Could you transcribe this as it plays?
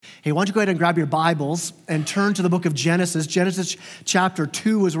Hey, why don't you go ahead and grab your Bibles and turn to the book of Genesis. Genesis chapter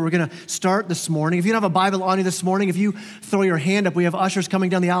 2 is where we're going to start this morning. If you don't have a Bible on you this morning, if you throw your hand up, we have ushers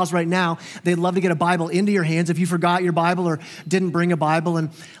coming down the aisles right now. They'd love to get a Bible into your hands. If you forgot your Bible or didn't bring a Bible, and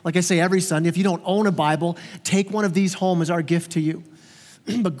like I say every Sunday, if you don't own a Bible, take one of these home as our gift to you.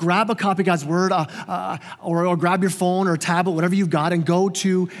 But grab a copy of God's Word or grab your phone or a tablet, whatever you've got, and go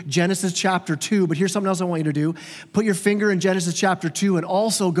to Genesis chapter 2. But here's something else I want you to do. Put your finger in Genesis chapter 2 and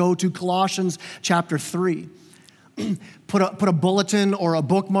also go to Colossians chapter 3. Put a bulletin or a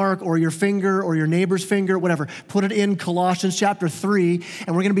bookmark or your finger or your neighbor's finger, whatever. Put it in Colossians chapter 3,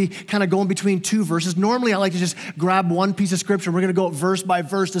 and we're going to be kind of going between two verses. Normally, I like to just grab one piece of scripture. We're going to go verse by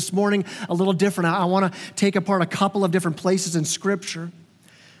verse. This morning, a little different. I want to take apart a couple of different places in Scripture.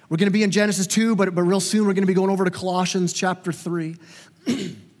 We're going to be in Genesis 2, but real soon we're going to be going over to Colossians chapter 3.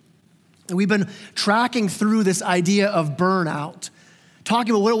 And we've been tracking through this idea of burnout,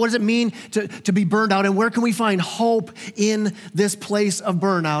 talking about what does it mean to be burned out and where can we find hope in this place of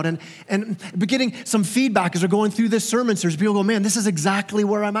burnout. And getting some feedback as we're going through this sermon series. People go, man, this is exactly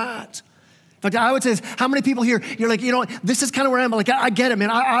where I'm at. In fact, I would say, how many people here, you're like, you know, this is kind of where I am. Like, I get it, man.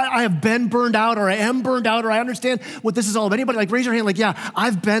 I have been burned out, or I am burned out, or I understand what this is all about. Anybody, like, raise your hand, like, yeah,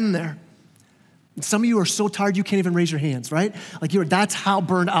 I've been there. And some of you are so tired you can't even raise your hands, right? Like, that's how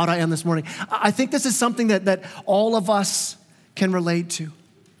burned out I am this morning. I think this is something that all of us can relate to. I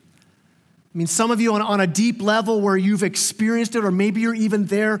mean, some of you on a deep level where you've experienced it, or maybe you're even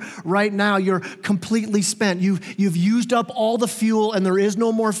there right now, you're completely spent. You've used up all the fuel and there is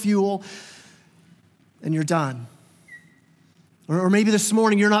no more fuel. And you're done. Or maybe this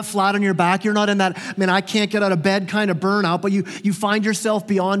morning you're not flat on your back. You're not in that, man, I can't get out of bed kind of burnout, but you find yourself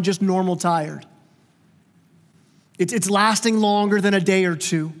beyond just normal tired. It's lasting longer than a day or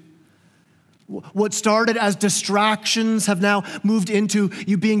two. What started as distractions have now moved into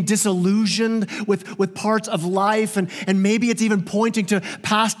you being disillusioned with parts of life, and maybe it's even pointing to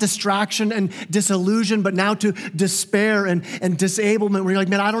past distraction and disillusion, but now to despair and disablement, where you're like,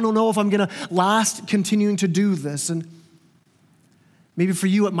 man, I don't know if I'm gonna last continuing to do this. And maybe for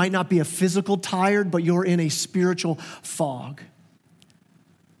you, it might not be a physical tired, but you're in a spiritual fog.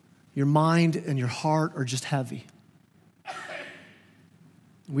 Your mind and your heart are just heavy.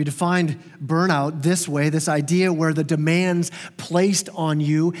 We defined burnout this way, this idea where the demands placed on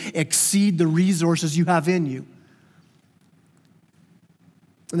you exceed the resources you have in you.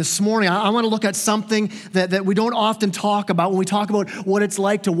 And this morning, I want to look at something that we don't often talk about when we talk about what it's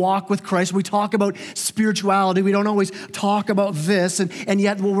like to walk with Christ. We talk about spirituality. We don't always talk about this. And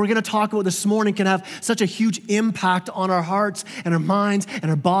yet what we're going to talk about this morning can have such a huge impact on our hearts and our minds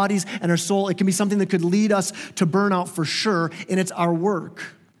and our bodies and our soul. It can be something that could lead us to burnout for sure, and it's our work.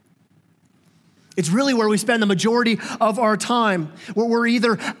 It's really where we spend the majority of our time. We're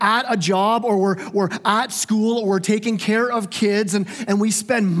either at a job or we're at school or we're taking care of kids, and we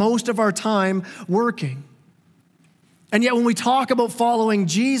spend most of our time working. And yet when we talk about following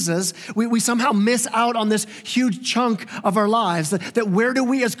Jesus, we somehow miss out on this huge chunk of our lives. That where do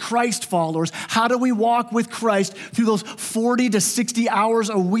we as Christ followers, how do we walk with Christ through those 40 to 60 hours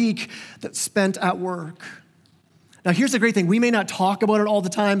a week that's spent at work? Now, here's the great thing. We may not talk about it all the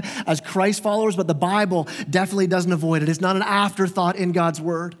time as Christ followers, but the Bible definitely doesn't avoid it. It's not an afterthought in God's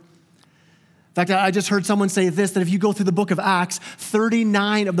Word. In fact, I just heard someone say this, that if you go through the book of Acts,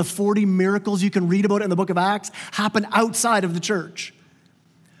 39 of the 40 miracles you can read about in the book of Acts happen outside of the church.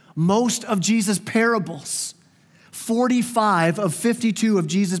 Most of Jesus' parables, 45 of 52 of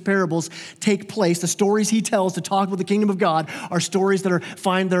Jesus' parables take place. The stories he tells to talk about the kingdom of God are stories that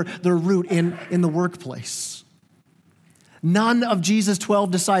find their root in the workplace. None of Jesus' 12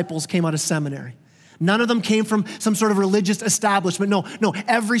 disciples came out of seminary. None of them came from some sort of religious establishment. No,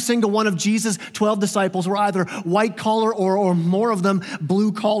 every single one of Jesus' 12 disciples were either white collar or more of them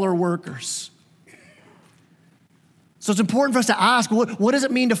blue collar workers. So it's important for us to ask, what does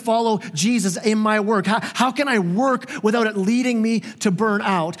it mean to follow Jesus in my work? How can I work without it leading me to burn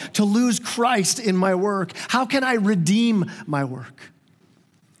out, to lose Christ in my work? How can I redeem my work?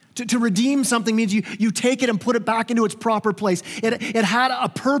 To redeem something means you take it and put it back into its proper place. It had a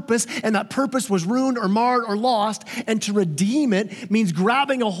purpose, and that purpose was ruined or marred or lost. And to redeem it means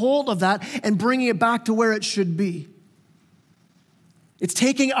grabbing a hold of that and bringing it back to where it should be. It's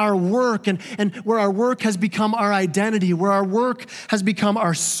taking our work and where our work has become our identity, where our work has become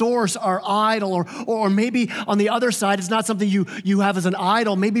our source, our idol, or maybe on the other side, it's not something you have as an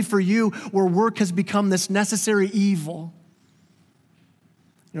idol. Maybe for you, where work has become this necessary evil.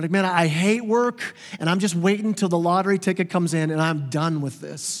 You're like, man, I hate work, and I'm just waiting till the lottery ticket comes in, and I'm done with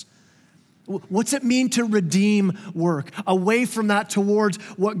this. What's it mean to redeem work? Away from that towards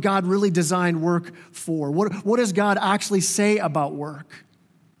what God really designed work for. What does God actually say about work?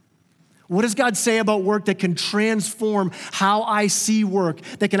 What does God say about work that can transform how I see work,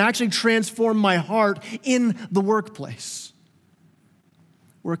 that can actually transform my heart in the workplace?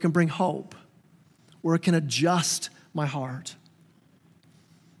 Where it can bring hope, where it can adjust my heart.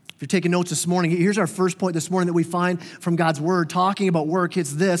 If you're taking notes this morning, here's our first point this morning that we find from God's word talking about work.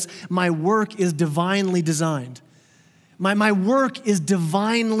 It's this: my work is divinely designed. My work is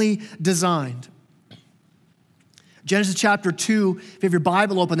divinely designed. Genesis chapter 2, if you have your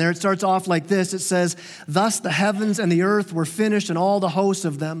Bible open there, it starts off like this. It says, "Thus the heavens and the earth were finished and all the hosts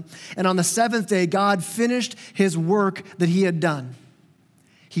of them. And on the seventh day, God finished his work that he had done."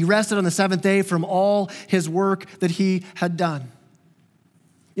 He rested on the seventh day from all his work that he had done.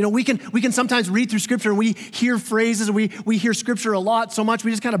 You know, we can sometimes read through Scripture and we hear phrases, and we hear Scripture a lot so much,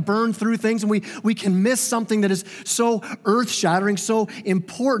 we just kind of burn through things, and we can miss something that is so earth-shattering, so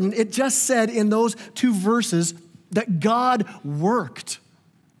important. It just said in those two verses that God worked.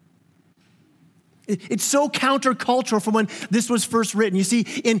 It's so countercultural from when this was first written. You see,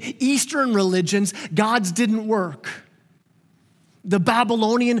 in Eastern religions, gods didn't work. The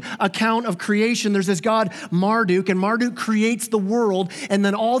Babylonian account of creation, there's this god Marduk, and Marduk creates the world, and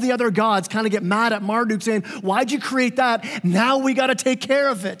then all the other gods kind of get mad at Marduk saying, "Why'd you create that? Now we got to take care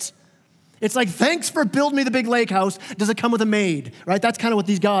of it." It's like, thanks for building me the big lake house. Does it come with a maid? Right? That's kind of what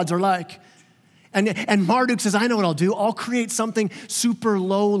these gods are like. And Marduk says, "I know what I'll do. I'll create something super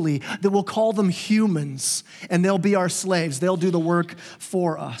lowly that we'll call them humans, and they'll be our slaves. They'll do the work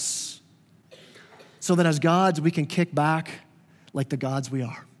for us." So that as gods, we can kick back like the gods we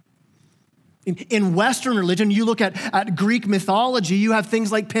are. In Western religion, you look at Greek mythology, you have things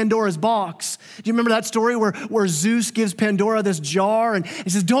like Pandora's box. Do you remember that story where Zeus gives Pandora this jar and he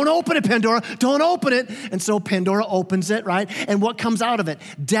says, "Don't open it, Pandora, don't open it." And so Pandora opens it, right? And what comes out of it?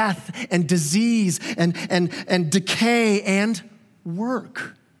 Death and disease and decay and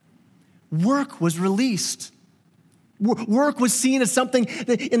work. Work was released. Work was seen as something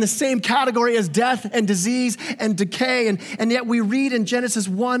in the same category as death and disease and decay. And yet we read in Genesis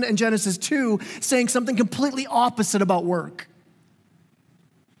 1 and Genesis 2 saying something completely opposite about work.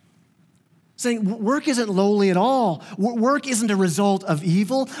 Saying work isn't lowly at all. Work isn't a result of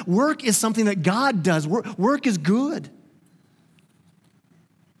evil. Work is something that God does. Work is good.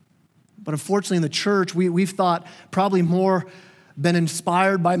 But unfortunately in the church, we've thought probably more been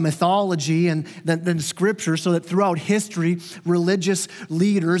inspired by mythology than Scripture, so that throughout history, religious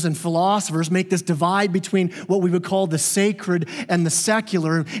leaders and philosophers make this divide between what we would call the sacred and the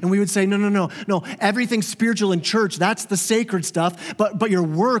secular. And we would say, no, everything spiritual in church, that's the sacred stuff. But your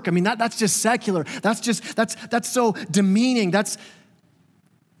work, I mean, that's just secular. That's so demeaning. It's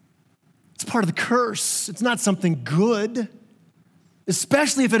part of the curse. It's not something good.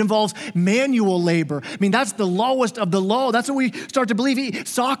 Especially if it involves manual labor. I mean, that's the lowest of the low. That's what we start to believe.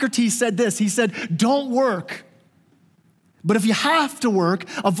 Socrates said this. He said, "Don't work. But if you have to work,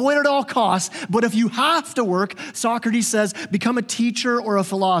 avoid at all costs. But if you have to work," Socrates says, "become a teacher or a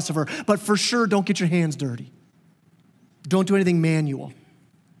philosopher. But for sure, don't get your hands dirty. Don't do anything manual."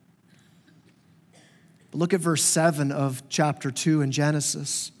 But look at verse 7 of chapter 2 in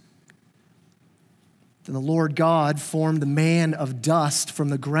Genesis. "Then the Lord God formed the man of dust from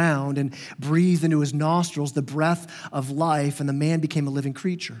the ground and breathed into his nostrils the breath of life, and the man became a living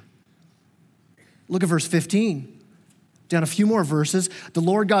creature." Look at verse 15. Down a few more verses. "The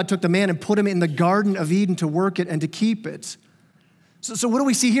Lord God took the man and put him in the Garden of Eden to work it and to keep it." So what do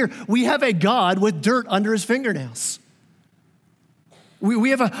we see here? We have a God with dirt under his fingernails. We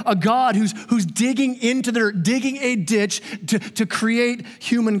have a God who's digging into the dirt, digging a ditch to create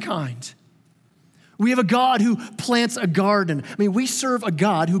humankind. We have a God who plants a garden. I mean, we serve a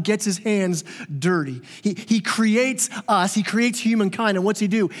God who gets his hands dirty. He creates us. He creates humankind. And what's he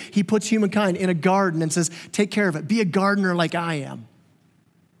do? He puts humankind in a garden and says, "Take care of it. Be a gardener like I am."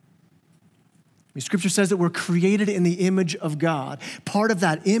 I mean, Scripture says that we're created in the image of God. Part of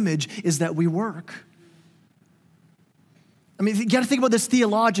that image is that we work. I mean, you got to think about this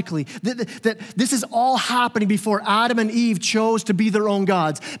theologically, that this is all happening before Adam and Eve chose to be their own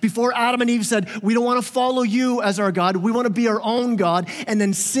gods. Before Adam and Eve said, "We don't want to follow you as our God. We want to be our own God." And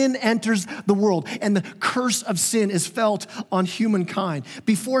then sin enters the world, and the curse of sin is felt on humankind.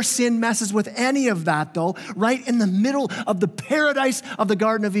 Before sin messes with any of that, though, right in the middle of the paradise of the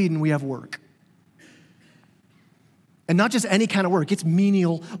Garden of Eden, we have work. And not just any kind of work, it's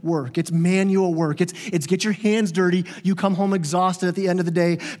menial work, it's manual work, it's get your hands dirty, you come home exhausted at the end of the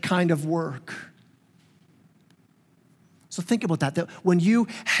day kind of work. So think about that when you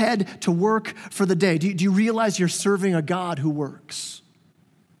head to work for the day, do you realize you're serving a God who works,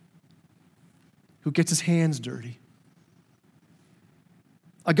 who gets his hands dirty?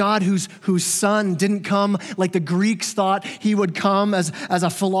 A God whose son didn't come like the Greeks thought he would come as a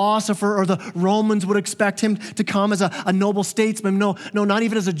philosopher, or the Romans would expect him to come as a noble statesman. No, not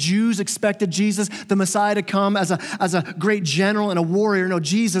even as the Jews expected Jesus, the Messiah, to come as a great general and a warrior. No,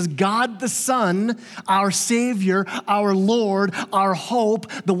 Jesus, God the Son, our Savior, our Lord, our hope,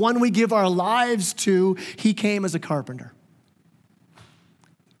 the one we give our lives to, he came as a carpenter.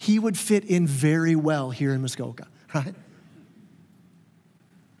 He would fit in very well here in Muskoka, right?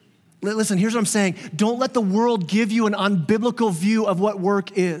 Listen, here's what I'm saying. Don't let the world give you an unbiblical view of what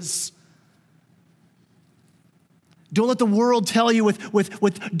work is. Don't let the world tell you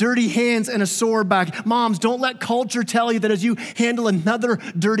with dirty hands and a sore back. Moms, don't let culture tell you that as you handle another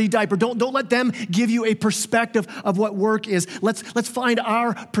dirty diaper. Don't let them give you a perspective of what work is. Let's find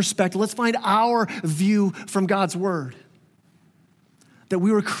our perspective. Let's find our view from God's word. That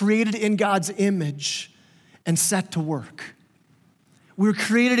we were created in God's image and set to work. We were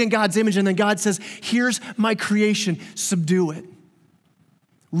created in God's image, and then God says, here's my creation, subdue it,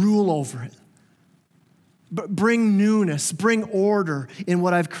 rule over it, bring newness, bring order in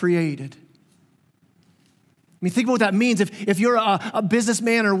what I've created. I mean, think about what that means. If you're a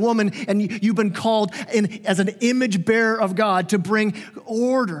businessman or woman and you've been called as an image bearer of God to bring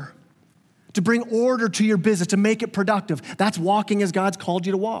order to your business, to make it productive, that's walking as God's called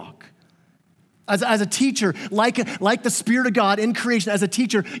you to walk. As a teacher, like the Spirit of God in creation, as a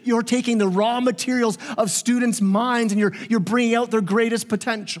teacher, you're taking the raw materials of students' minds and you're bringing out their greatest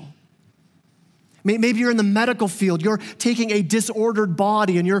potential. Maybe you're in the medical field. You're taking a disordered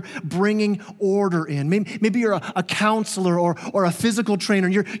body and you're bringing order in. Maybe you're a counselor or a physical trainer.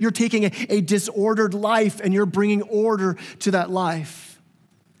 And you're taking a disordered life and you're bringing order to that life.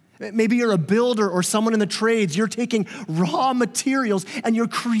 Maybe you're a builder or someone in the trades. You're taking raw materials and you're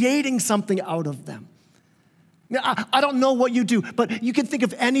creating something out of them. Now, I don't know what you do, but you can think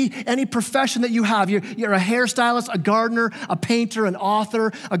of any profession that you have. You're a hairstylist, a gardener, a painter, an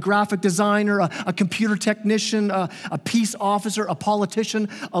author, a graphic designer, a computer technician, a peace officer, a politician,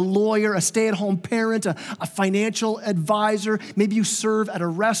 a lawyer, a stay-at-home parent, a financial advisor. Maybe you serve at a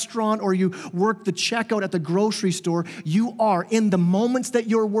restaurant or you work the checkout at the grocery store. You are, in the moments that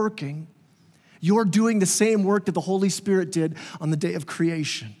you're working, you're doing the same work that the Holy Spirit did on the day of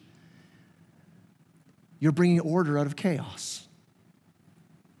creation. You're bringing order out of chaos.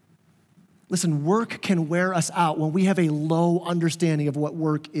 Listen, work can wear us out when we have a low understanding of what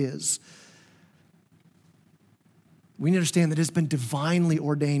work is. We need to understand that it's been divinely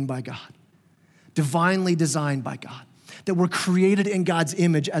ordained by God, divinely designed by God, that we're created in God's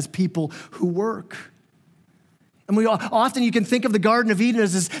image as people who work. And often you can think of the Garden of Eden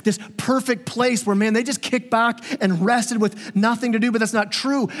as this perfect place where, man, they just kicked back and rested with nothing to do, but that's not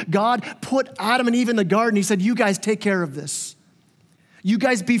true. God put Adam and Eve in the garden. He said, you guys take care of this. You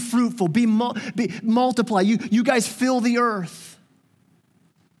guys be fruitful, multiply. You guys fill the earth.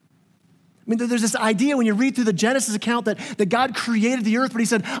 I mean, there's this idea when you read through the Genesis account that God created the earth, but he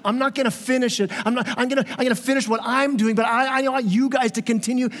said, I'm not going to finish it. I'm going to finish what I'm doing, but I want you guys to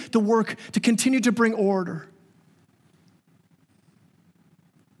continue to work, to continue to bring order.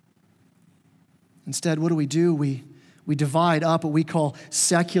 Instead, what do? We divide up what we call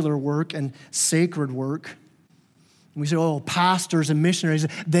secular work and sacred work. And we say, oh, pastors and missionaries,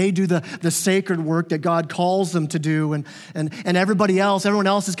 they do the sacred work that God calls them to do. And everyone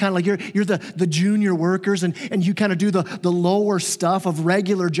else is kind of like, you're the junior workers and you kind of do the lower stuff of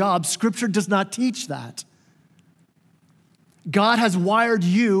regular jobs. Scripture does not teach that. God has wired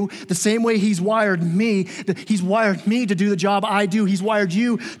you the same way he's wired me. He's wired me to do the job I do. He's wired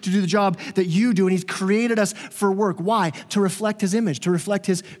you to do the job that you do. And he's created us for work. Why? To reflect his image, to reflect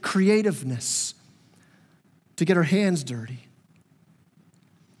his creativeness, to get our hands dirty.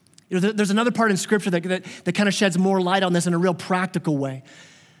 You know, there's another part in Scripture that kind of sheds more light on this in a real practical way.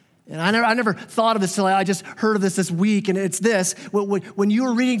 And I never thought of this till I just heard of this week, and it's this. When you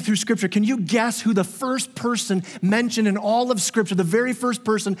were reading through Scripture, can you guess who the first person mentioned in all of Scripture, the very first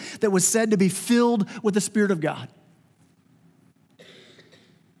person that was said to be filled with the Spirit of God?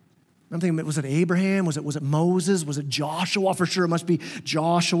 I'm thinking, was it Abraham? Was it Moses? Was it Joshua? For sure, it must be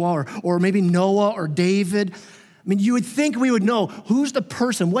Joshua, or maybe Noah or David. I mean, you would think we would know who's the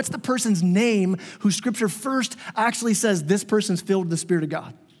person, what's the person's name who Scripture first actually says this person's filled with the Spirit of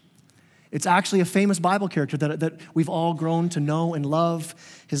God. It's actually a famous Bible character that we've all grown to know and love.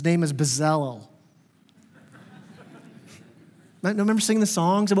 His name is Bezalel. Remember singing the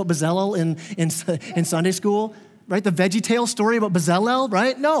songs about Bezalel in Sunday school? right? The VeggieTales story about Bezalel,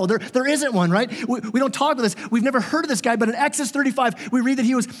 right? No, there isn't one, right? We don't talk about this. We've never heard of this guy, but in Exodus 35, we read that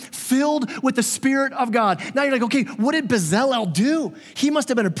he was filled with the Spirit of God. Now you're like, okay, what did Bezalel do? He must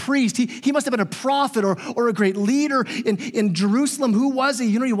have been a priest. He must have been a prophet or a great leader in Jerusalem. Who was he?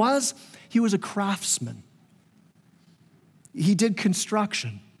 You know who he was? He was a craftsman. He did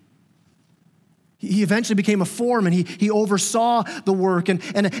construction. He eventually became a foreman. He oversaw the work, and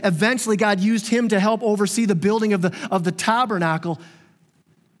eventually God used him to help oversee the building of the tabernacle.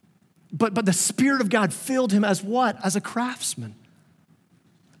 But the Spirit of God filled him as what? As a craftsman.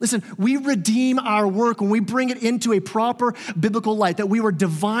 Listen, we redeem our work when we bring it into a proper biblical light, that we were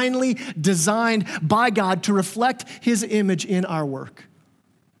divinely designed by God to reflect his image in our work.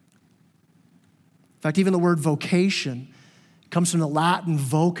 In fact, even the word vocation comes from the Latin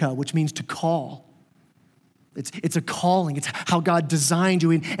voca, which means to call. It's a calling. It's how God designed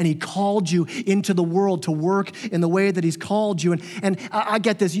you, and he called you into the world to work in the way that he's called you. And I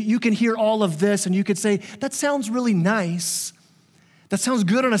get this. You can hear all of this, and you could say, that sounds really nice. That sounds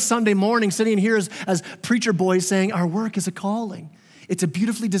good on a Sunday morning, sitting here as preacher boys saying, our work is a calling. It's a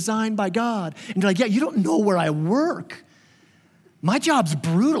beautifully designed by God. And you're like, yeah, you don't know where I work. My job's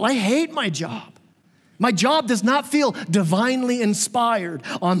brutal. I hate my job. My job does not feel divinely inspired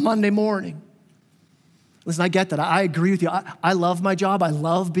on Monday morning. Listen, I get that. I agree with you. I love my job. I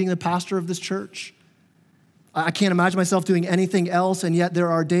love being the pastor of this church. I can't imagine myself doing anything else, and yet there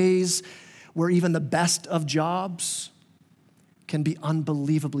are days where even the best of jobs can be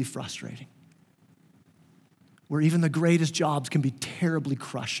unbelievably frustrating, where even the greatest jobs can be terribly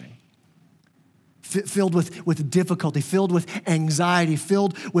crushing, filled with difficulty, filled with anxiety,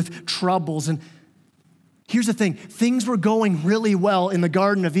 filled with troubles. And here's the thing, things were going really well in the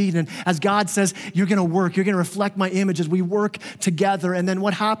Garden of Eden as God says, you're gonna work, you're gonna reflect my image as we work together. And then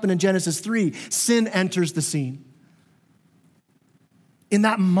what happened in Genesis 3? Sin enters the scene. In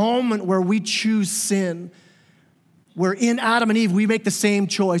that moment where we choose sin, where in Adam and Eve, we make the same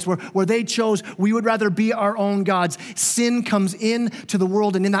choice, where they chose, we would rather be our own gods. Sin comes into the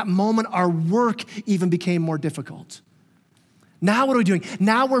world, and in that moment, our work even became more difficult. Now what are we doing?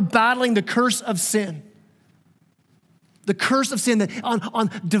 Now we're battling the curse of sin. The curse of sin that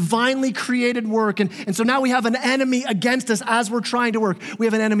on divinely created work. And so now we have an enemy against us as we're trying to work. We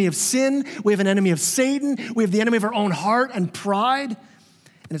have an enemy of sin. We have an enemy of Satan. We have the enemy of our own heart and pride.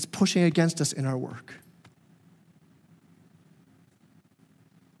 And it's pushing against us in our work.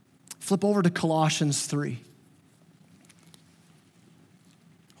 Flip over to Colossians 3.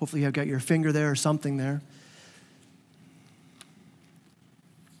 Hopefully you've got your finger there or something there.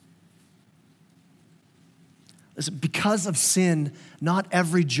 Listen, because of sin, not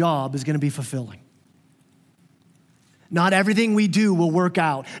every job is going to be fulfilling. Not everything we do will work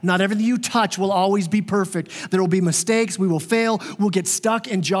out. Not everything you touch will always be perfect. There will be mistakes. We will fail. We'll get stuck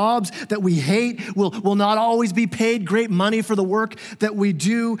in jobs that we hate. We'll not always be paid great money for the work that we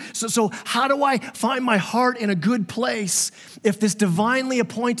do. So how do I find my heart in a good place if this divinely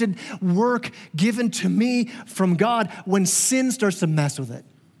appointed work given to me from God, when sin starts to mess with it?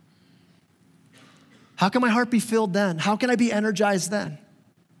 How can my heart be filled then? How can I be energized then?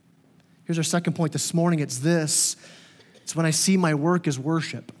 Here's our second point this morning. It's this. It's when I see my work as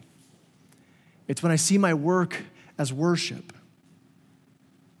worship. It's when I see my work as worship.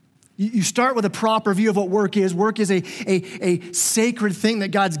 You start with a proper view of what work is. Work is a sacred thing that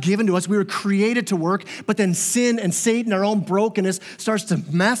God's given to us. We were created to work, but then sin and Satan, our own brokenness, starts to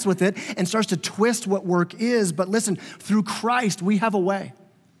mess with it and starts to twist what work is. But listen, through Christ, we have a way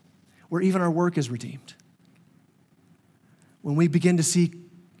where even our work is redeemed. When we begin to see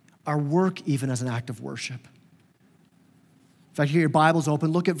our work even as an act of worship. In fact, here your Bible's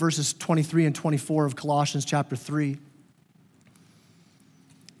open. Look at verses 23 and 24 of Colossians chapter 3. It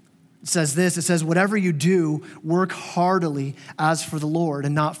says this, it says, whatever you do, work heartily as for the Lord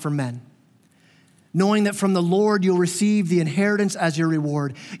and not for men, knowing that from the Lord you'll receive the inheritance as your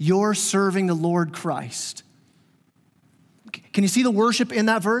reward. You're serving the Lord Christ. Can you see the worship in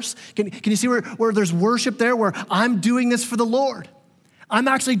that verse? Can you see where there's worship there, where I'm doing this for the Lord? I'm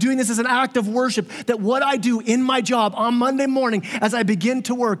actually doing this as an act of worship, that what I do in my job on Monday morning as I begin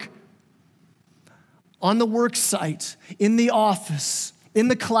to work on the work site, in the office, in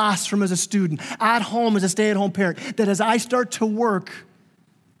the classroom as a student, at home as a stay-at-home parent, that as I start to work,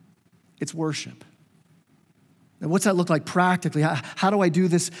 it's worship. Now, what's that look like practically? How do I do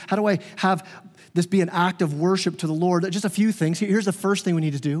this? How do I have this be an act of worship to the Lord? Just a few things. Here's the first thing we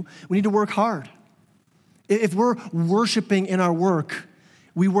need to do. We need to work hard. If we're worshiping in our work,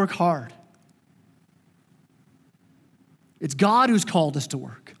 we work hard. It's God who's called us to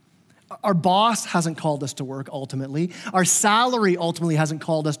work. Our boss hasn't called us to work ultimately. Our salary ultimately hasn't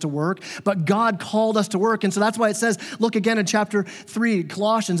called us to work, but God called us to work. And so that's why it says, look again in chapter 3,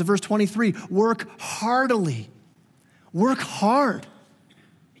 Colossians, verse 23, work heartily. Work hard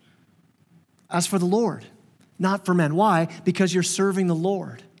as for the Lord, not for men. Why? Because you're serving the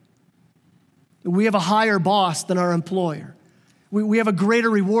Lord. We have a higher boss than our employer. We have a greater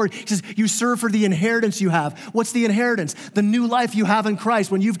reward. He says, you serve for the inheritance you have. What's the inheritance? The new life you have in Christ.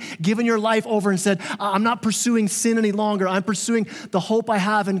 When you've given your life over and said, I'm not pursuing sin any longer. I'm pursuing the hope I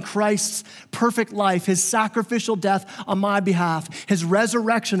have in Christ's perfect life, his sacrificial death on my behalf, his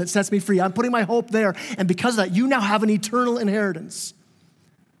resurrection that sets me free. I'm putting my hope there. And because of that, you now have an eternal inheritance.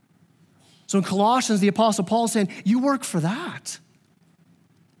 So in Colossians, the Apostle Paul is saying, you work for that.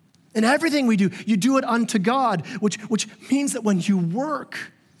 In everything we do, you do it unto God, which means that when you work,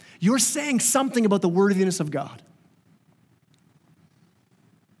 you're saying something about the worthiness of God.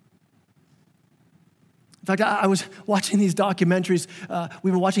 In fact, I was watching these documentaries.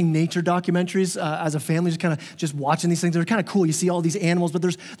 We were watching nature documentaries as a family, just watching these things. They're kind of cool. You see all these animals, but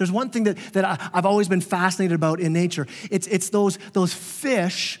there's one thing that I've always been fascinated about in nature. It's those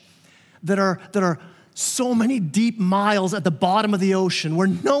fish that are so many deep miles at the bottom of the ocean where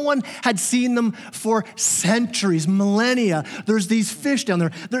no one had seen them for centuries, millennia. There's these fish down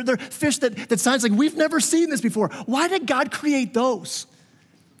there. They're fish that sounds like we've never seen this before. Why did God create those?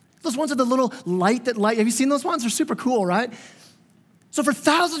 Those ones with the little light that light. Have you seen those ones? They're super cool, right? So for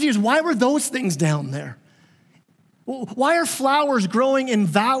thousands of years, why were those things down there? Why are flowers growing in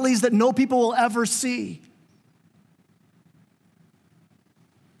valleys that no people will ever see?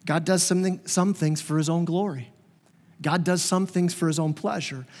 God does some things for his own glory. God does some things for his own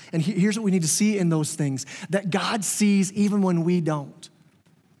pleasure. And here's what we need to see in those things, that God sees even when we don't.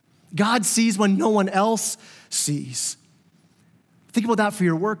 God sees when no one else sees. Think about that for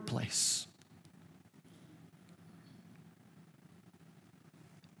your workplace.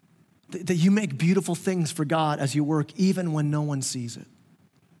 That you make beautiful things for God as you work, even when no one sees it.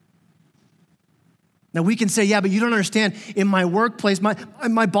 Now we can say, yeah, but you don't understand. In my workplace,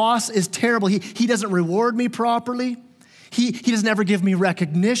 my boss is terrible. He doesn't reward me properly. He doesn't ever give me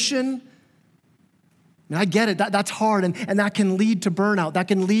recognition. And I get it, that's hard, and that can lead to burnout. That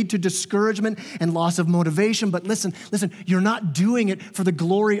can lead to discouragement and loss of motivation. But listen, you're not doing it for the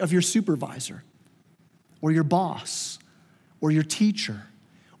glory of your supervisor or your boss or your teacher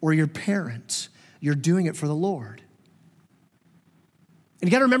or your parent. You're doing it for the Lord. And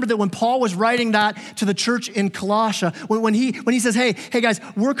you got to remember that when Paul was writing that to the church in Colossia, when he says, hey guys,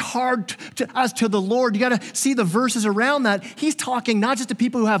 work hard as to the Lord, you got to see the verses around that. He's talking not just to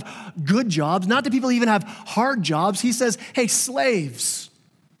people who have good jobs, not to people who even have hard jobs. He says, hey, slaves,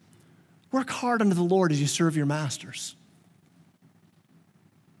 work hard unto the Lord as you serve your masters.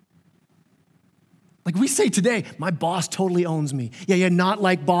 Like we say today, my boss totally owns me. Yeah, not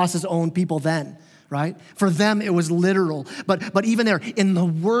like bosses own people then. Right? For them, it was literal. But even there, in the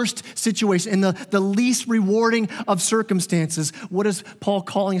worst situation, in the least rewarding of circumstances, what is Paul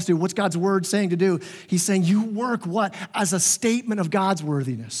calling us to do? What's God's word saying to do? He's saying you work what? As a statement of God's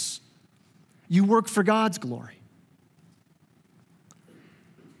worthiness. You work for God's glory.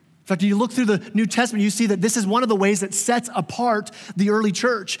 In fact, you look through the New Testament, you see that this is one of the ways that sets apart the early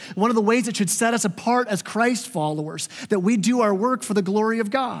church. One of the ways that should set us apart as Christ followers, that we do our work for the glory of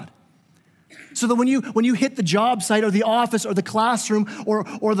God. So that when you hit the job site or the office or the classroom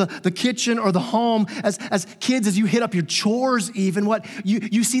or the kitchen or the home, as kids, as you hit up your chores even,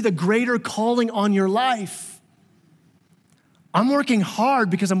 you see the greater calling on your life. I'm working hard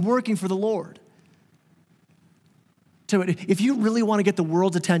because I'm working for the Lord. So if you really want to get the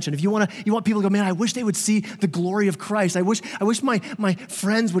world's attention, if you want people to go, man, I wish they would see the glory of Christ. I wish my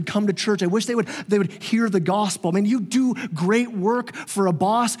friends would come to church. I wish they would hear the gospel. I mean, you do great work for a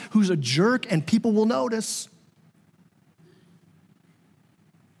boss who's a jerk and people will notice.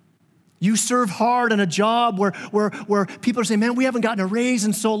 You serve hard in a job where people are saying, man, we haven't gotten a raise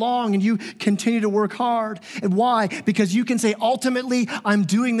in so long, and you continue to work hard. And why? Because you can say, ultimately, I'm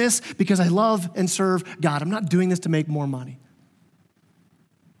doing this because I love and serve God. I'm not doing this to make more money.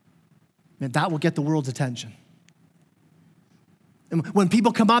 And that will get the world's attention. And when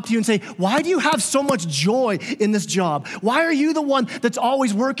people come up to you and say, why do you have so much joy in this job? Why are you the one that's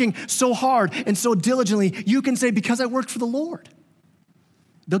always working so hard and so diligently? You can say, because I work for the Lord.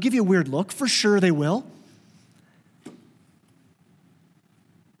 They'll give you a weird look. For sure they will.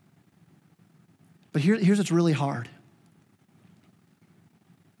 But here's what's really hard.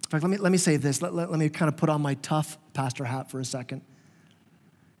 In fact, let me say this. Let me kind of put on my tough pastor hat for a second.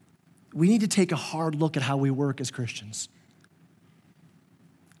 We need to take a hard look at how we work as Christians.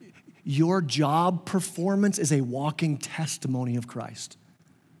 your job performance is a walking testimony of Christ.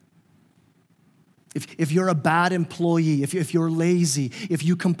 If you're a bad employee, if you're lazy, if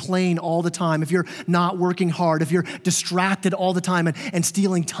you complain all the time, if you're not working hard, if you're distracted all the time and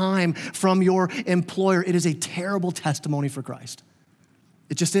stealing time from your employer, it is a terrible testimony for Christ.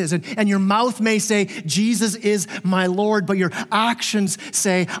 It just is. And your mouth may say, Jesus is my Lord, but your actions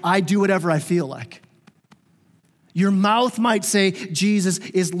say, I do whatever I feel like. Your mouth might say, Jesus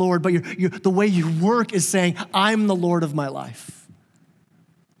is Lord, but the way you work is saying, I'm the Lord of my life.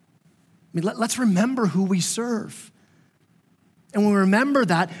 I mean, let's remember who we serve. And when we remember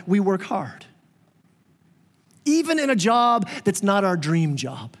that, we work hard. Even in a job that's not our dream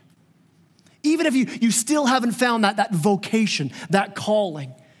job. Even if you still haven't found that vocation, that calling.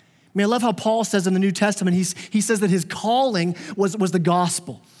 I mean, I love how Paul says in the New Testament, he says that his calling was the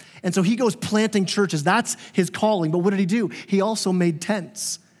gospel. And so he goes planting churches. That's his calling. But what did he do? He also made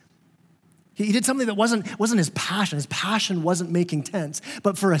tents. He did something that wasn't his passion. His passion wasn't making tents.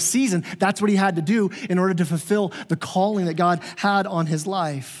 But for a season, that's what he had to do in order to fulfill the calling that God had on his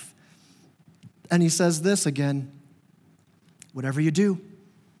life. And he says this again, whatever you do,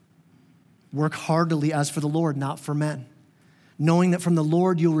 work heartily as for the Lord, not for men, knowing that from the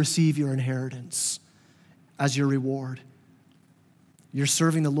Lord you'll receive your inheritance as your reward. You're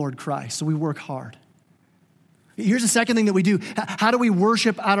serving the Lord Christ, so we work hard. Here's the second thing that we do. How do we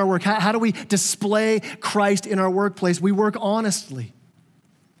worship at our work? How do we display Christ in our workplace? We work honestly.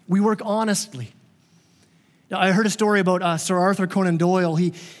 We work honestly. Now, I heard a story about Sir Arthur Conan Doyle.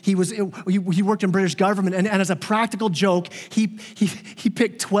 He worked in British government, and as a practical joke, he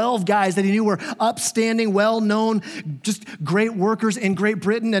picked 12 guys that he knew were upstanding, well-known, just great workers in Great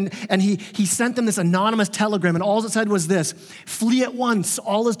Britain, and he sent them this anonymous telegram, and all it said was this: flee at once,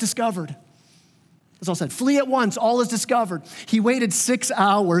 all is discovered. That's all it said. Flee at once, all is discovered. He waited 6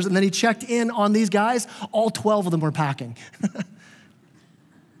 hours, and then he checked in on these guys. All 12 of them were packing.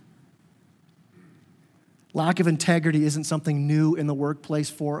 Lack of integrity isn't something new in the workplace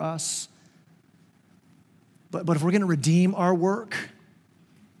for us. But if we're going to redeem our work,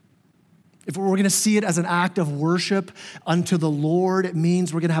 if we're going to see it as an act of worship unto the Lord, it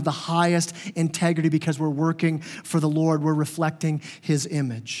means we're going to have the highest integrity because we're working for the Lord. We're reflecting his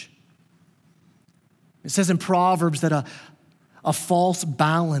image. It says in Proverbs that a false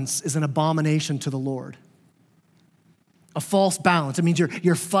balance is an abomination to the Lord. A false balance. It means you're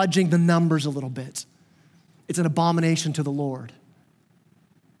fudging the numbers a little bit. It's an abomination to the Lord.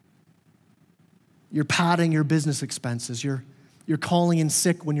 You're padding your business expenses. You're calling in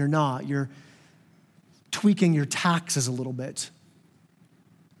sick when you're not. You're tweaking your taxes a little bit.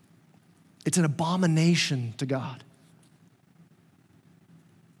 It's an abomination to God.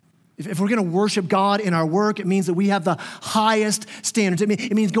 If we're going to worship God in our work, it means that we have the highest standards.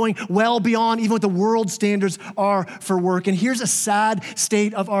 It means going well beyond even what the world standards are for work. And here's a sad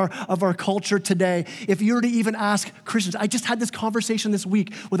state of our culture today. If you were to even ask Christians, I just had this conversation this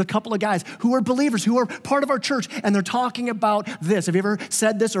week with a couple of guys who are believers, who are part of our church, and they're talking about this. Have you ever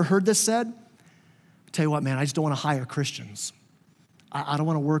said this or heard this said? I'll tell you what, man, I just don't want to hire Christians. I don't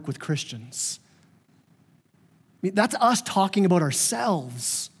want to work with Christians. I mean, that's us talking about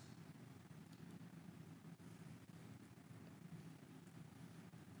ourselves.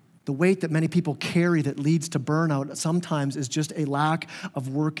 The weight that many people carry that leads to burnout sometimes is just a lack of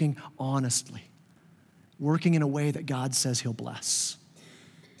working honestly, working in a way that God says he'll bless.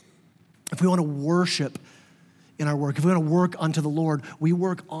 If we want to worship in our work, if we want to work unto the Lord, we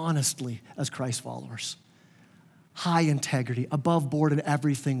work honestly as Christ followers. High integrity, above board in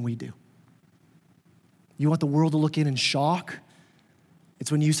everything we do. You want the world to look in shock?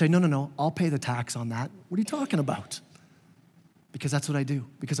 It's when you say, no, I'll pay the tax on that. What are you talking about? Because that's what I do,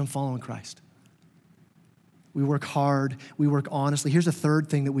 because I'm following Christ. We work hard, we work honestly. Here's a third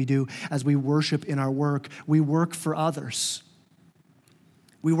thing that we do as we worship in our work. We work for others.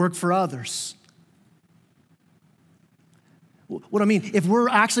 We work for others. What I mean, if we're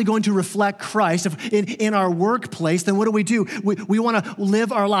actually going to reflect Christ in our workplace, then what do? We want to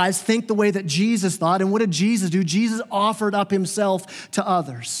live our lives, think the way that Jesus thought. And what did Jesus do? Jesus offered up himself to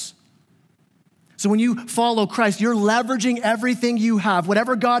others. So when you follow Christ, you're leveraging everything you have,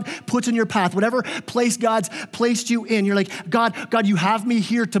 whatever God puts in your path, whatever place God's placed you in. You're like, God, you have me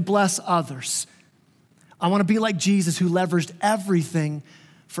here to bless others. I want to be like Jesus, who leveraged everything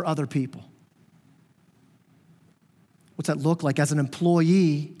for other people. What's that look like? As an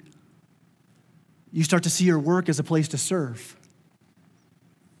employee, you start to see your work as a place to serve.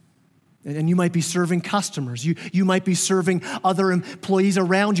 And you might be serving customers. You might be serving other employees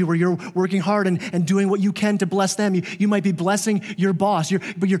around you where you're working hard and doing what you can to bless them. You might be blessing your boss.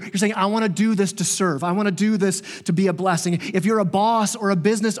 But you're saying, I want to do this to serve. I want to do this to be a blessing. If you're a boss or a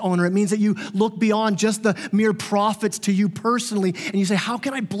business owner, it means that you look beyond just the mere profits to you personally, and you say, how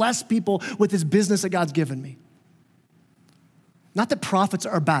can I bless people with this business that God's given me? Not that profits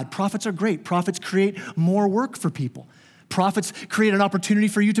are bad. Profits are great. Profits create more work for people. Profits create an opportunity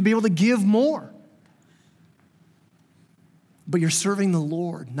for you to be able to give more. But you're serving the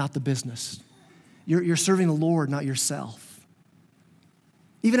Lord, not the business. You're serving the Lord, not yourself.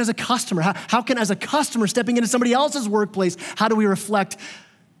 Even as a customer, how can, as a customer stepping into somebody else's workplace, how do we reflect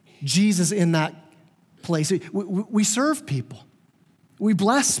Jesus in that place? We serve people. We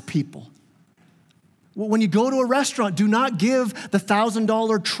bless people. When you go to a restaurant, do not give the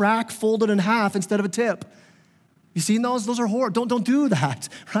 $1,000 track folded in half instead of a tip. You seen those? Those are horrible. Don't do that,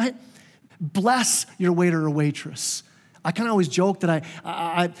 right? Bless your waiter or waitress. I kind of always joke that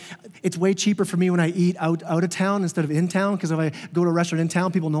it's way cheaper for me when I eat out of town instead of in town, because if I go to a restaurant in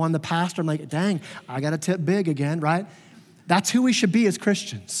town, people know I'm the pastor. I'm like, dang, I got to tip big again, right? That's who we should be as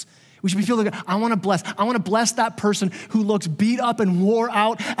Christians. We should be feeling like, I want to bless that person who looks beat up and wore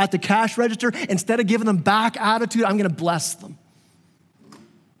out at the cash register. Instead of giving them back attitude, I'm going to bless them.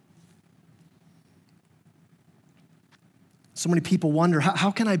 So many people wonder,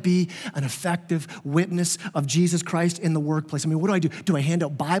 how can I be an effective witness of Jesus Christ in the workplace? I mean, what do I do? Do I hand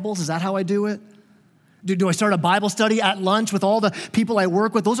out Bibles? Is that how I do it? Do I start a Bible study at lunch with all the people I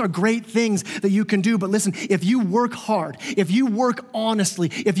work with? Those are great things that you can do. But listen, if you work hard, if you work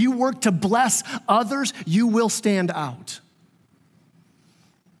honestly, if you work to bless others, you will stand out.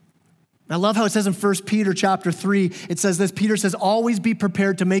 I love how it says in 1 Peter chapter 3, it says this, Peter says, always be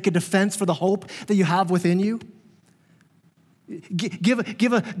prepared to make a defense for the hope that you have within you. Give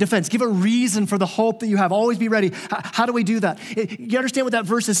a defense. Give a reason for the hope that you have. Always be ready. How do we do that? You understand what that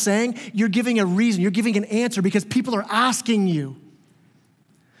verse is saying? You're giving a reason. You're giving an answer because people are asking you.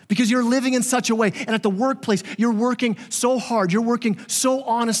 Because you're living in such a way. And at the workplace, you're working so hard. You're working so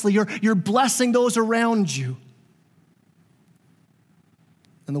honestly. You're blessing those around you.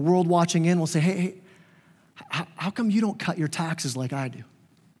 And the world watching in will say, hey, how come you don't cut your taxes like I do?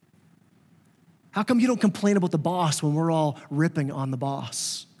 How come you don't complain about the boss when we're all ripping on the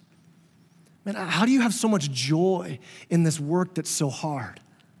boss? Man, how do you have so much joy in this work that's so hard?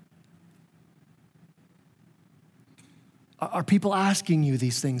 Are people asking you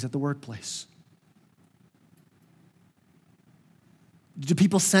these things at the workplace? Do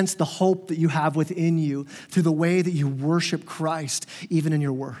people sense the hope that you have within you through the way that you worship Christ, even in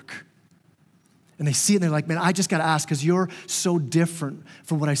your work? And they see it and they're like, man, I just got to ask because you're so different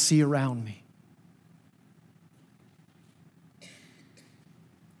from what I see around me.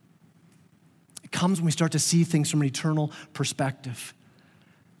 Comes when we start to see things from an eternal perspective.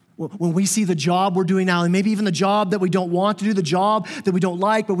 When we see the job we're doing now, and maybe even the job that we don't want to do, the job that we don't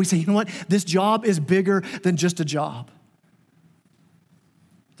like, but we say, you know what? This job is bigger than just a job.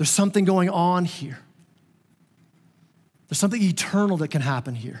 There's something going on here. There's something eternal that can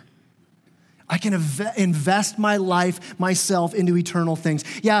happen here. I can invest my life, myself, into eternal things.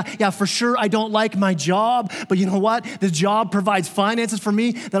 Yeah, for sure, I don't like my job, but you know what? This job provides finances for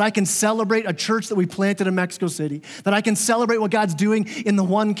me that I can celebrate a church that we planted in Mexico City, that I can celebrate what God's doing in the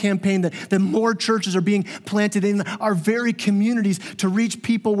One campaign, that more churches are being planted in our very communities to reach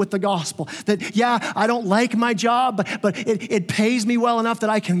people with the gospel. That, yeah, I don't like my job, but it pays me well enough that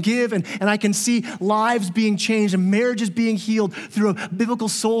I can give and I can see lives being changed and marriages being healed through a biblical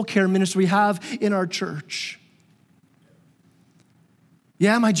soul care ministry we have in our church.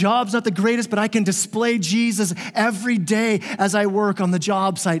 Yeah, my job's not the greatest, but I can display Jesus every day as I work on the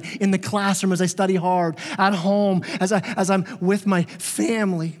job site, in the classroom, as I study hard, at home, as I'm with my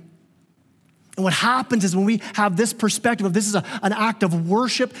family. And what happens is when we have this perspective of this is an act of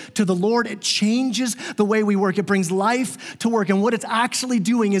worship to the Lord, it changes the way we work. It brings life to work. And what it's actually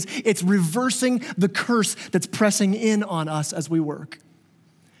doing is it's reversing the curse that's pressing in on us as we work.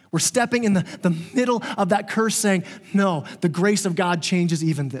 We're stepping in the middle of that curse saying, no, the grace of God changes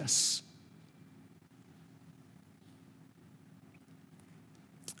even this.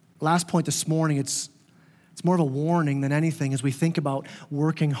 Last point this morning, it's more of a warning than anything as we think about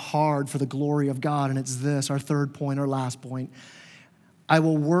working hard for the glory of God, and it's this, our third point, our last point. I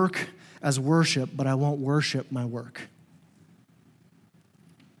will work as worship, but I won't worship my work.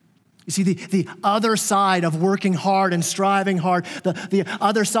 You see, the other side of working hard and striving hard, the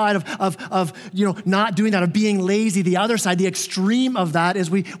other side of not doing that, of being lazy, the other side, the extreme of that is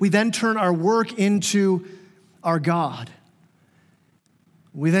we then turn our work into our God.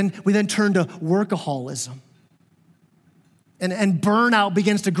 We then turn to workaholism. And burnout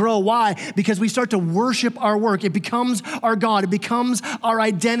begins to grow. Why? Because we start to worship our work. It becomes our God. It becomes our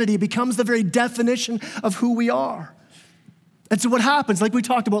identity. It becomes the very definition of who we are. And so what happens, like we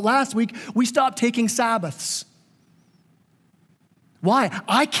talked about last week, we stop taking Sabbaths. Why?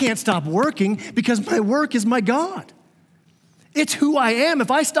 I can't stop working because my work is my God. It's who I am.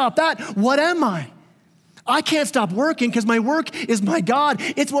 If I stop that, what am I? I can't stop working because my work is my God.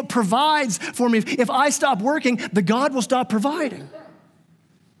 It's what provides for me. If I stop working, the God will stop providing.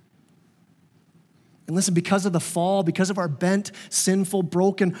 And listen, because of the fall, because of our bent, sinful,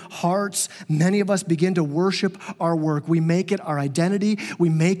 broken hearts, many of us begin to worship our work. We make it our identity. We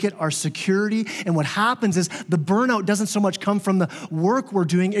make it our security. And what happens is the burnout doesn't so much come from the work we're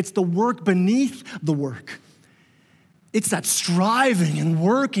doing, it's the work beneath the work. It's that striving and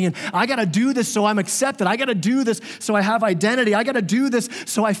working, and I got to do this so I'm accepted. I got to do this so I have identity. I got to do this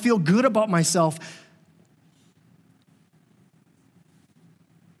so I feel good about myself.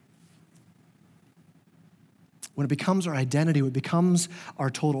 When it becomes our identity, when it becomes our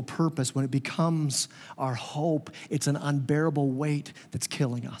total purpose, when it becomes our hope, it's an unbearable weight that's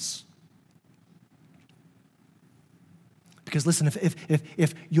killing us. Because listen,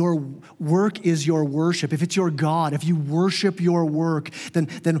 if your work is your worship, if it's your God, if you worship your work, then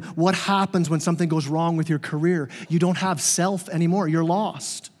what happens when something goes wrong with your career? You don't have self anymore. You're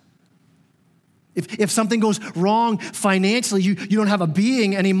lost. If something goes wrong financially, you don't have a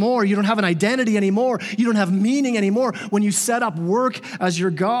being anymore. You don't have an identity anymore. You don't have meaning anymore when you set up work as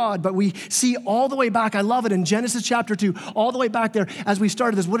your God. But we see all the way back, I love it, in Genesis chapter 2, all the way back there, as we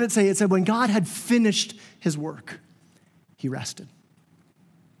started this, what did it say? It said when God had finished his work, he rested.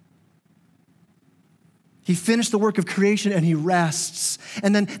 He finished the work of creation and he rests.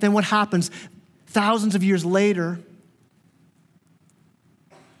 And then what happens? Thousands of years later,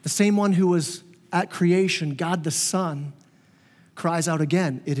 the same one who was at creation, God the Son, cries out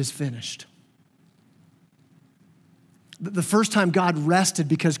again, it is finished. The first time God rested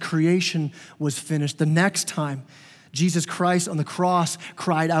because creation was finished. The next time, Jesus Christ on the cross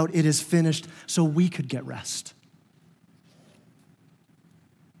cried out, it is finished, so we could get rest.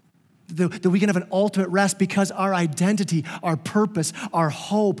 That we can have an ultimate rest because our identity, our purpose, our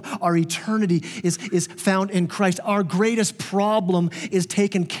hope, our eternity is found in Christ. Our greatest problem is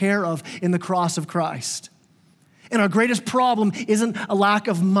taken care of in the cross of Christ. And our greatest problem isn't a lack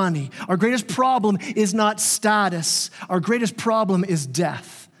of money. Our greatest problem is not status. Our greatest problem is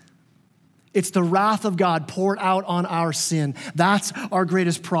death. It's the wrath of God poured out on our sin. That's our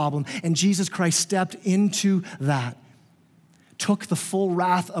greatest problem. And Jesus Christ stepped into that. Took the full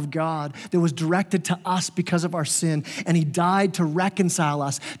wrath of God that was directed to us because of our sin, and he died to reconcile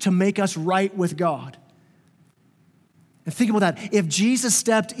us, to make us right with God. And think about that. If Jesus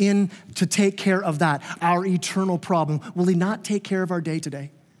stepped in to take care of that, our eternal problem, will he not take care of our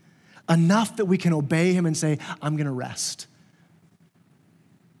day-to-day? Enough that we can obey him and say, I'm going to rest.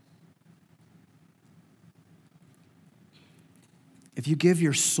 If you give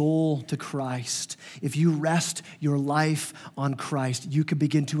your soul to Christ, if you rest your life on Christ, you can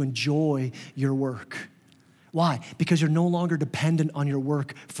begin to enjoy your work. Why? Because you're no longer dependent on your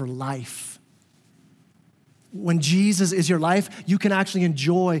work for life. When Jesus is your life, you can actually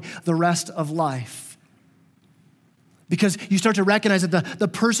enjoy the rest of life. Because you start to recognize that the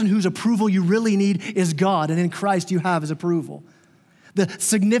person whose approval you really need is God, and in Christ you have his approval. The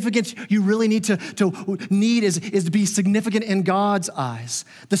significance you really need to need is to be significant in God's eyes.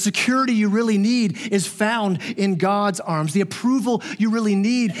 The security you really need is found in God's arms. The approval you really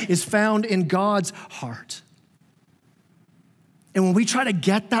need is found in God's heart. And when we try to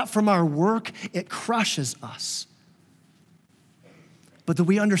get that from our work, it crushes us. But that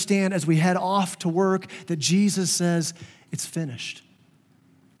we understand as we head off to work that Jesus says, it's finished.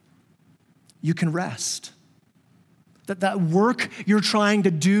 You can rest. That work you're trying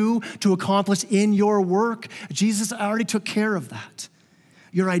to do to accomplish in your work, Jesus already took care of that.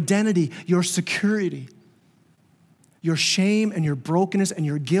 Your identity, your security, your shame and your brokenness and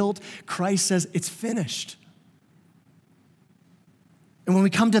your guilt, Christ says it's finished. And when we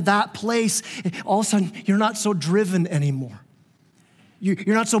come to that place, all of a sudden you're not so driven anymore.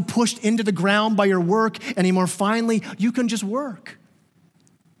 You're not so pushed into the ground by your work anymore. Finally, you can just work.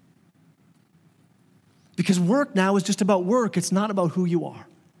 Because work now is just about work. It's not about who you are.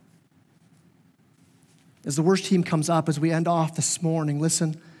 As the worship team comes up, as we end off this morning,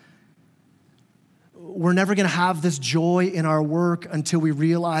 listen, we're never going to have this joy in our work until we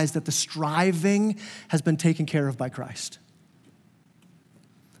realize that the striving has been taken care of by Christ.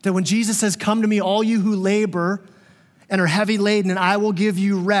 That when Jesus says, come to me, all you who labor and are heavy laden, and I will give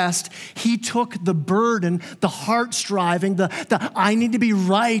you rest. He took the burden, the heart striving, the I need to be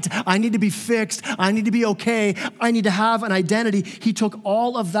right, I need to be fixed, I need to be okay, I need to have an identity. He took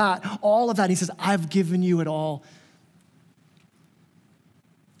all of that. He says, I've given you it all.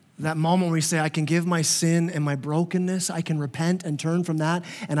 That moment where we say, I can give my sin and my brokenness, I can repent and turn from that,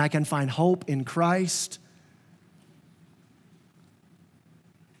 and I can find hope in Christ.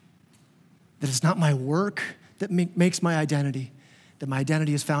 That it's not my work that makes my identity, that my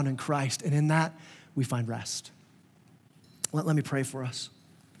identity is found in Christ, and in that we find rest. Let me pray for us.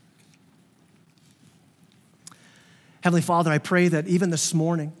 Heavenly Father, I pray that even this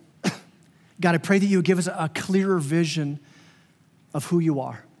morning, God, I pray that you would give us a clearer vision of who you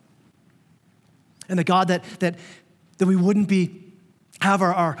are. And that God, that we wouldn't have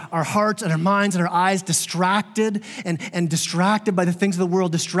our hearts and our minds and our eyes distracted and distracted by the things of the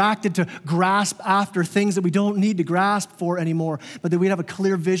world, distracted to grasp after things that we don't need to grasp for anymore, but that we'd have a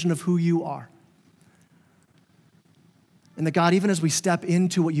clear vision of who you are. And that God, even as we step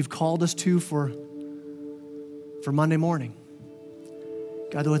into what you've called us to for Monday morning,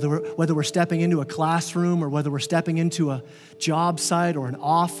 God, whether we're stepping into a classroom or whether we're stepping into a job site or an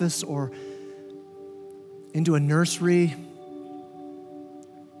office or into a nursery,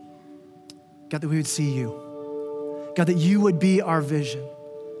 God, that we would see you. God, that you would be our vision,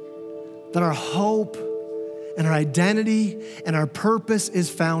 that our hope and our identity and our purpose is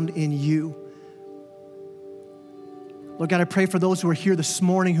found in you. Lord God, I pray for those who are here this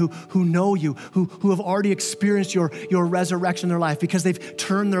morning who know you, who have already experienced your resurrection in their life because they've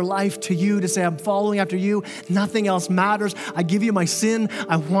turned their life to you to say, I'm following after you. Nothing else matters. I give you my sin.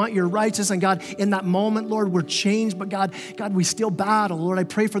 I want your righteousness. And God, in that moment, Lord, we're changed. But God, we still battle. Lord, I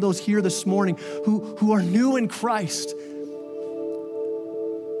pray for those here this morning who are new in Christ,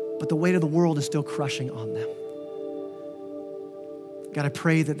 but the weight of the world is still crushing on them. God, I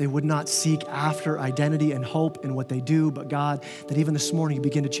pray that they would not seek after identity and hope in what they do, but God, that even this morning you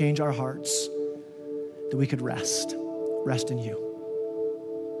begin to change our hearts, that we could rest in you.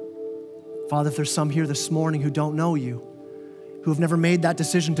 Father, if there's some here this morning who don't know you, who have never made that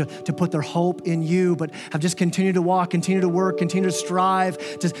decision to put their hope in you, but have just continued to walk, continue to work, continue to strive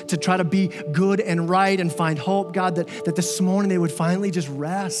to try to be good and right and find hope, God, that this morning they would finally just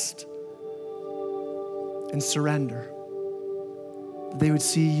rest and surrender. They would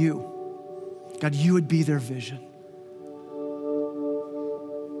see you. God, you would be their vision.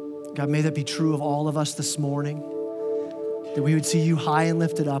 God, may that be true of all of us this morning, that we would see you high and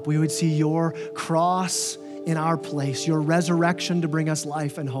lifted up. We would see your cross in our place, your resurrection to bring us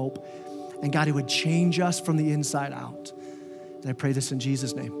life and hope. And God, it would change us from the inside out. And I pray this in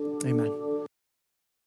Jesus' name. Amen.